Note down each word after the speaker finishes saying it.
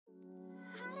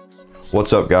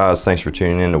What's up guys, thanks for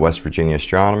tuning in to West Virginia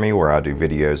Astronomy, where I do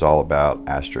videos all about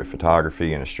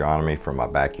astrophotography and astronomy from my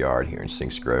backyard here in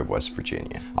Sinks Grove, West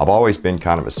Virginia. I've always been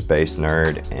kind of a space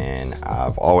nerd, and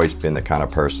I've always been the kind of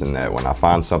person that when I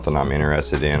find something I'm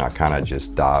interested in, I kind of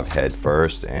just dive head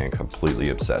first and completely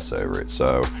obsess over it.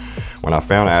 So when I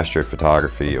found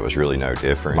astrophotography, it was really no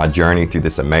different. My journey through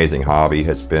this amazing hobby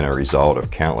has been a result of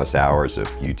countless hours of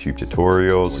YouTube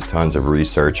tutorials, tons of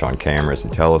research on cameras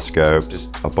and telescopes,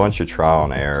 just a bunch of trial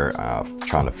and error,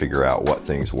 trying to figure out what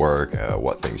things work,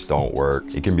 what things don't work.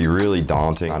 It can be really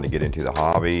daunting trying to get into the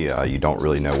hobby. You don't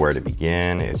really know where to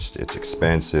begin. It's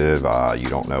expensive. You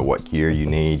don't know what gear you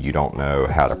need. You don't know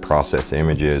how to process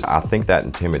images. I think that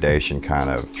intimidation kind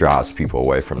of drives people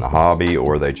away from the hobby,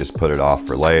 or they just put it off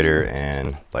for later,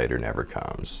 and later never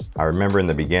comes. I remember in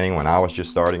the beginning when I was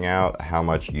just starting out how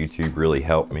much YouTube really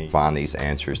helped me find these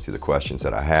answers to the questions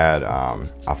that I had.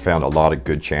 I found a lot of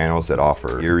good channels that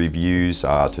offer gear reviews,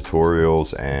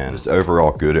 tutorials, and just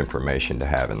overall good information to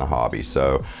have in the hobby.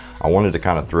 So I wanted to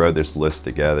kind of throw this list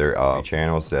together of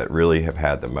channels that really have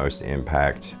had the most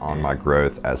impact on my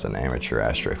growth as an amateur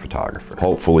astrophotographer.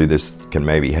 Hopefully this can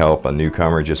maybe help a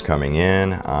newcomer just coming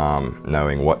in,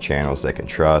 knowing what channels they can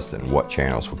trust and what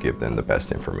channels will give them the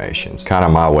best information. It's kind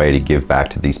of my way to give back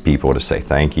to these people, to say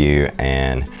thank you,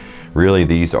 and really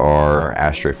these are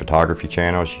astrophotography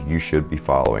channels you should be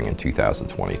following in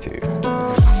 2022.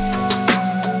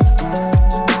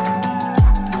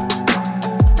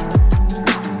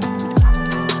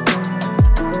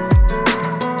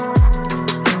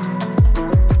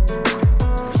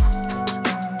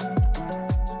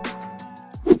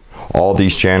 All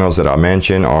these channels that I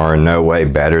mentioned are in no way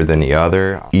better than the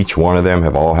other. Each one of them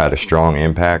have all had a strong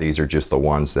impact. These are just the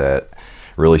ones that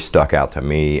really stuck out to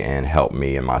me and helped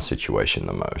me in my situation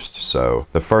the most. So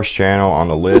the first channel on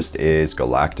the list is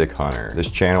Galactic Hunter. This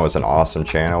channel is an awesome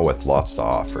channel with lots to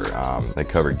offer. They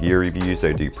cover gear reviews,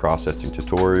 they do processing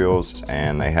tutorials,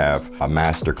 and they have a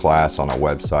master class on a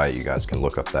website. You guys can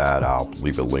look up that. I'll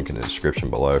leave a link in the description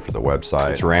below for the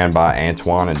website. It's ran by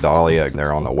Antoine and Dahlia.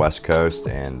 They're on the West Coast,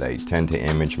 and they tend to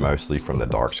image mostly from the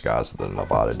dark skies of the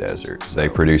Nevada desert. They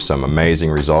produce some amazing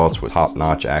results with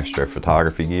top-notch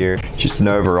astrophotography gear. Just an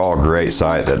overall great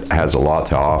site that has a lot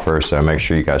to offer, so make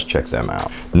sure you guys check them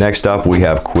out. Next up, we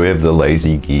have Quiv the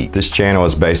Lazy Geek. This channel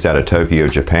is based out of Tokyo,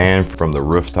 Japan, from the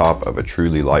rooftop of a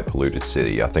truly light polluted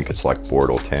city. I think it's like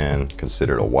Portal 10,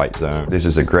 considered a white zone. This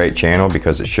is a great channel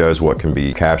because it shows what can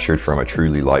be captured from a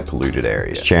truly light polluted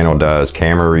area. This channel does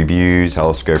camera reviews,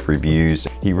 telescope reviews.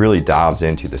 He really dives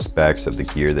into the specs of the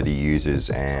gear that he uses,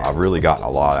 and I've really gotten a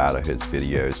lot out of his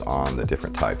videos on the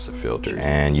different types of filters.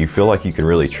 And you feel like you can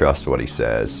really trust what he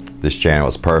says. This channel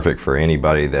is perfect for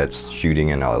anybody that's shooting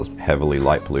in a heavily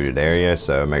light polluted area,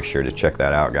 so make sure to check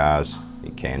that out, guys.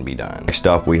 It can be done. Next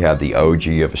up, we have the OG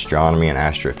of astronomy and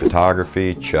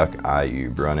astrophotography, Chuck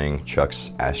Ayub, running Chuck's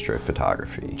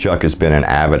Astrophotography. Chuck has been an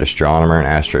avid astronomer and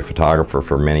astrophotographer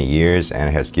for many years and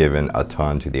has given a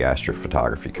ton to the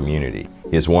astrophotography community.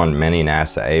 He has won many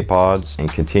NASA APODs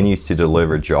and continues to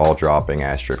deliver jaw-dropping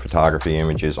astrophotography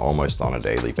images almost on a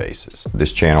daily basis.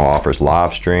 This channel offers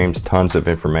live streams, tons of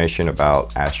information about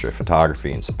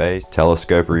astrophotography in space,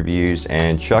 telescope reviews,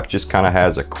 and Chuck just kind of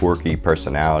has a quirky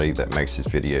personality that makes his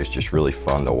videos just really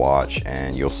fun to watch,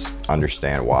 and you'll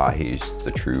understand why he's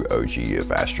the true OG of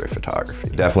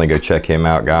astrophotography. Definitely go check him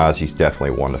out, guys. He's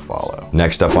definitely one to follow.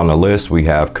 Next up on the list, we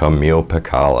have Camille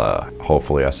Picala.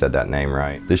 Hopefully I said that name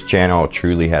right. This channel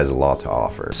truly has a lot to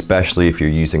offer, especially if you're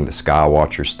using the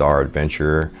Skywatcher Star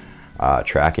Adventurer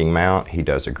tracking mount. He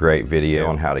does a great video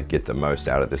on how to get the most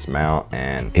out of this mount,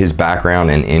 and his background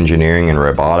in engineering and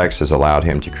robotics has allowed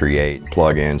him to create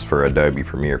plugins for Adobe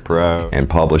Premiere Pro and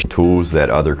publish tools that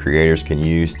other creators can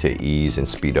use to ease and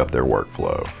speed up their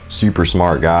workflow. Super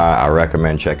smart guy. I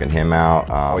recommend checking him out.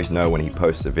 I always know when he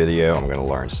posts a video I'm gonna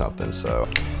learn something. So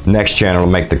next channel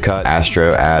to make the cut,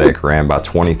 Astro Attic, ran by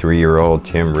 23-year-old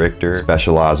Tim Richter.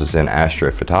 Specializes in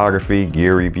astrophotography,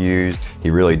 gear reviews.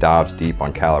 He really dives deep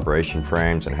on calibration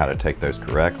frames and how to take those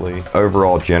correctly.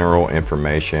 Overall general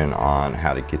information on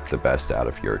how to get the best out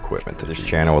of your equipment. This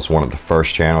channel was one of the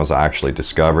first channels I actually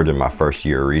discovered in my first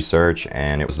year of research,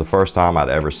 and it was the first time I'd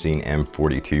ever seen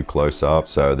M42 close up.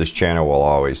 So this channel will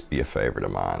always be a favorite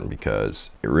of mine because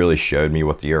it really showed me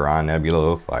what the Orion Nebula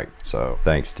looked like. So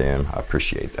thanks, Tim. I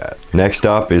appreciate that. Next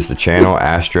up is the channel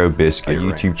Astro Biscuit, a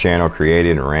YouTube channel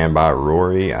created and ran by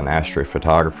Rory, an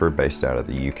astrophotographer based out of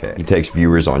the UK. He takes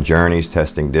viewers on journeys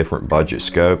testing different budget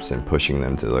scopes and pushing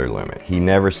them to their limits. He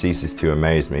never ceases to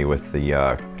amaze me with the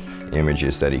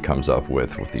images that he comes up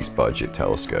with these budget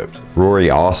telescopes. Rory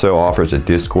also offers a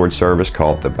Discord service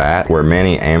called The Bat, where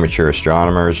many amateur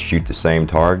astronomers shoot the same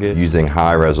target using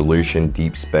high resolution,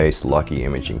 deep space, lucky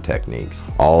imaging techniques.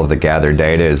 All of the gathered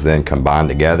data is then combined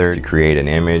together to create an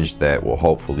image that will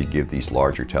hopefully give these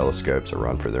larger telescopes a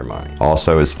run for their money.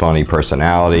 Also, his funny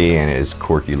personality and his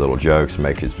quirky little jokes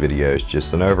make his videos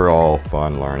just an overall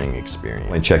fun learning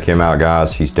experience. And check him out,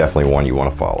 guys. He's definitely one you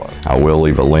want to follow. I will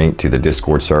leave a link to the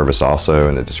Discord service also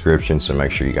in the description, so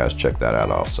make sure you guys check that out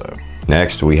also.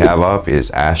 Next we have up is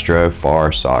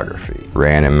Astrophotography,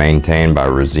 ran and maintained by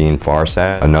Razine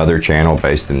Farsad, another channel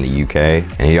based in the UK,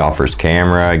 and he offers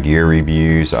camera, gear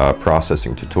reviews,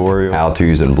 processing tutorials,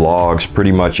 how-tos and vlogs,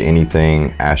 pretty much anything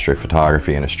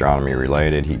astrophotography and astronomy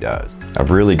related he does.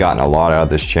 I've really gotten a lot out of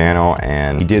this channel,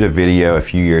 and he did a video a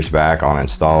few years back on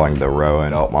installing the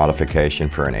Rowan belt modification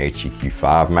for an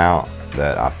HEQ5 mount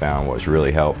that I found was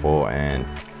really helpful. And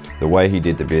the way he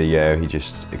did the video, he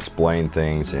just explained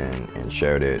things and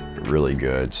showed it really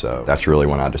good. So that's really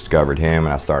when I discovered him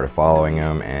and I started following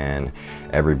him, and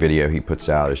every video he puts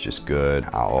out is just good.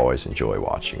 I always enjoy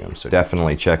watching him. So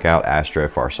definitely check out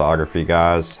Astrophotography,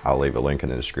 guys. I'll leave a link in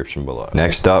the description below.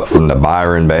 Next up, from the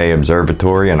Byron Bay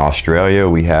Observatory in Australia,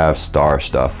 we have Star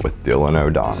Stuff with Dylan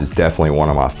O'Donnell. This is definitely one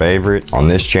of my favorites. On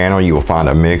this channel, you will find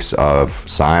a mix of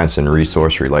science and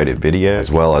resource related videos,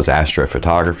 as well as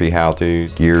astrophotography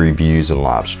how-tos, gear reviews, and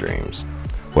live streams.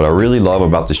 What I really love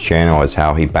about this channel is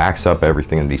how he backs up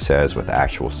everything that he says with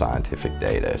actual scientific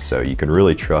data. So you can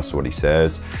really trust what he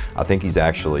says. I think he's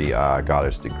actually got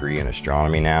his degree in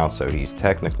astronomy now, so he's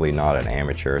technically not an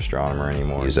amateur astronomer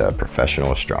anymore. He's a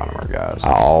professional astronomer, guys.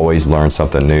 I always learn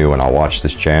something new when I watch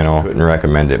this channel. Couldn't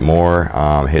recommend it more.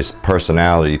 His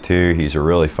personality too, he's a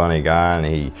really funny guy, and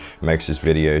he makes his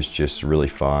videos just really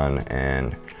fun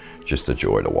and just a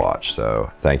joy to watch.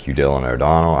 So thank you, Dylan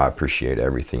O'Donnell. I appreciate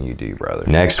everything you do, brother.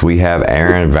 Next we have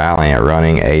Aaron Valiant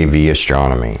running AV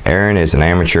Astronomy. Aaron is an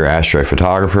amateur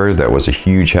astrophotographer that was a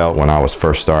huge help when I was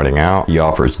first starting out. He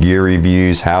offers gear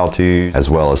reviews, how-tos, as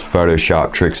well as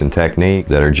Photoshop tricks and techniques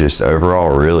that are just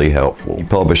overall really helpful. He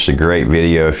published a great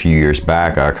video a few years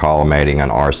back collimating an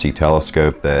RC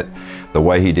telescope that the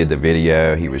way he did the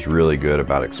video, he was really good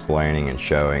about explaining and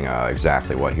showing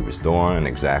exactly what he was doing and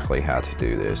exactly how to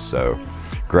do this. So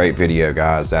great video,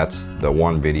 guys. That's the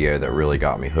one video that really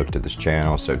got me hooked to this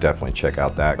channel, so definitely check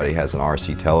out that. But he has an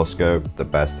RC telescope, the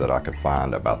best that I could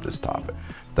find about this topic.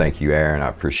 Thank you, Aaron. I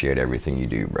appreciate everything you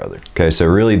do, brother. Okay, so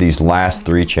really these last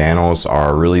three channels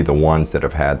are really the ones that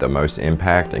have had the most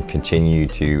impact and continue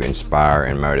to inspire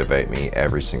and motivate me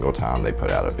every single time they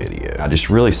put out a video. I just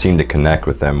really seem to connect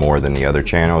with them more than the other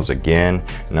channels. Again,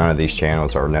 none of these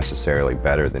channels are necessarily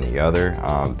better than the other.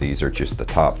 These are just the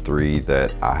top three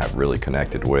that I have really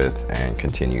connected with and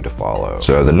continue to follow.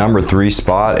 So the number 3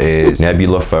 spot is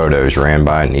Nebula Photos, ran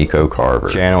by Nico Carver.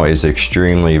 The channel is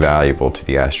extremely valuable to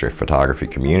the astrophotography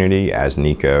community, as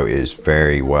Nico is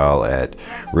very well at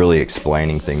really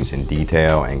explaining things in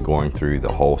detail and going through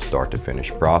the whole start to finish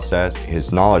process.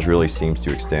 His knowledge really seems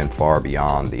to extend far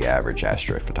beyond the average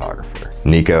astrophotographer.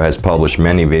 Nico has published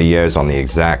many videos on the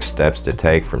exact steps to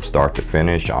take from start to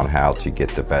finish on how to get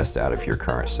the best out of your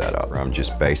current setup, from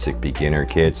just basic beginner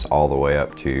kits all the way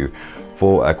up to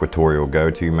full equatorial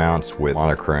go-to mounts with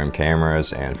monochrome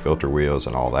cameras and filter wheels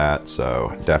and all that.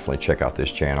 So definitely check out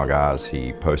this channel, guys.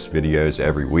 He posts videos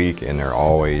every week and they're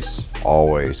always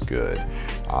good.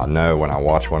 I know when I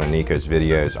watch one of Nico's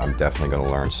videos, I'm definitely going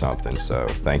to learn something. So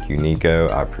thank you, Nico.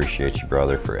 I appreciate you,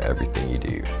 brother, for everything you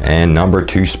do. And number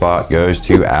 2 spot goes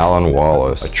to Alan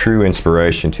Wallace, a true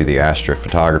inspiration to the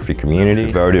astrophotography community,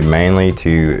 devoted mainly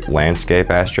to landscape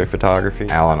astrophotography.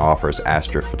 Alan offers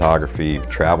astrophotography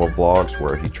travel vlogs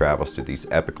where he travels to these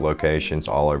epic locations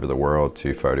all over the world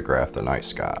to photograph the night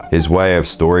sky. His way of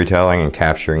storytelling and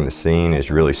capturing the scene is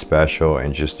really special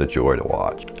and just a joy to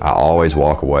watch. I always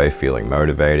walk away feeling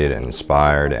motivated and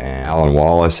inspired. And Alan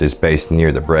Wallace is based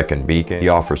near the Brecon Beacon. He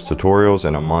offers tutorials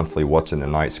and a monthly What's in the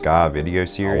Night Sky video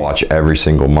series. I watch every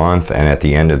single month, and at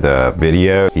the end of the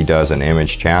video he does an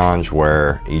image challenge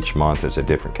where each month is a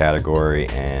different category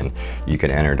and you can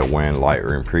enter to win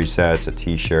Lightroom presets, a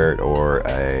t-shirt, or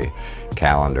a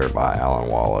calendar by Alan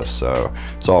Wallace. So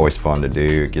it's always fun to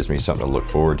do. It gives me something to look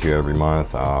forward to every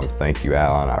month. Thank you,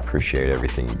 Alan. I appreciate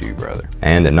everything you do, brother.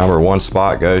 And the number 1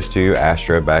 spot goes to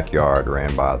Astro Backyard,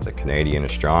 ran by the Canadian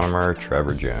astronomer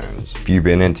Trevor Jones. If you've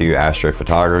been into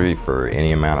astrophotography for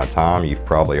any amount of time, you've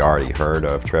probably already heard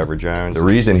of Trevor Jones. The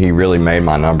reason he really made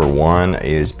my number 1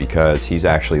 is because he's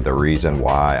actually the reason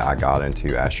why I got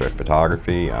into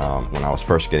astrophotography. When I was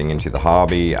first getting into the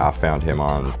hobby, I found him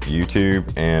on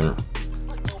YouTube, and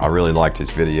I really liked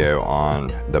his video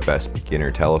on the best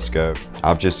beginner telescope.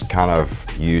 I've just kind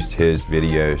of used his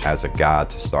videos as a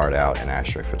guide to start out in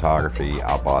astrophotography.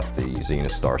 I bought the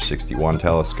Zenith Star 61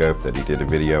 telescope that he did a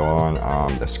video on,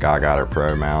 the Skyguider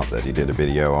Pro mount that he did a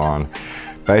video on.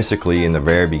 Basically, in the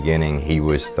very beginning, he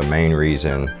was the main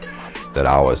reason that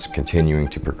I was continuing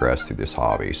to progress through this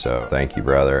hobby. So thank you,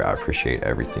 brother. I appreciate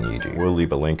everything you do. We'll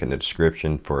leave a link in the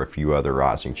description for a few other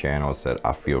rising channels that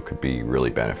I feel could be really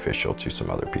beneficial to some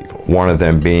other people. One of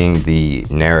them being the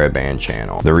narrowband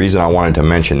channel. The reason I wanted to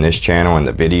mention this channel in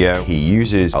the video, he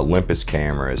uses Olympus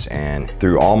cameras, and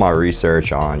through all my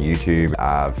research on YouTube,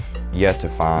 I've yet to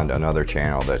find another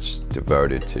channel that's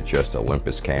devoted to just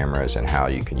Olympus cameras and how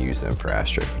you can use them for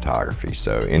astrophotography.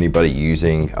 So anybody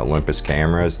using Olympus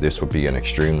cameras, this would be an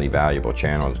extremely valuable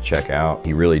channel to check out.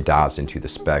 He really dives into the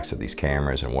specs of these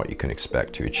cameras and what you can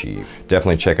expect to achieve.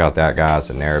 Definitely check out that guys,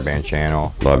 the narrowband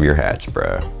channel. Love your hats,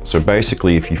 bro. So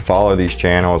basically, if you follow these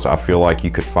channels, I feel like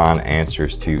you could find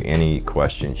answers to any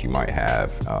questions you might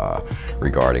have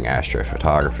regarding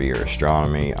astrophotography or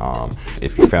astronomy.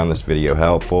 If you found this video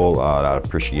helpful, I'd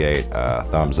appreciate a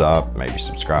thumbs up, maybe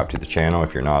subscribe to the channel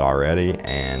if you're not already,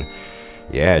 and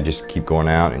yeah, just keep going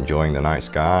out, enjoying the night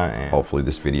sky, and hopefully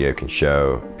this video can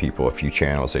show people a few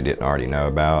channels they didn't already know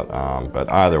about.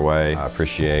 But either way, I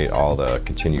appreciate all the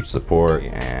continued support,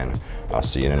 and I'll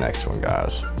see you in the next one,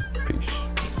 guys. Peace.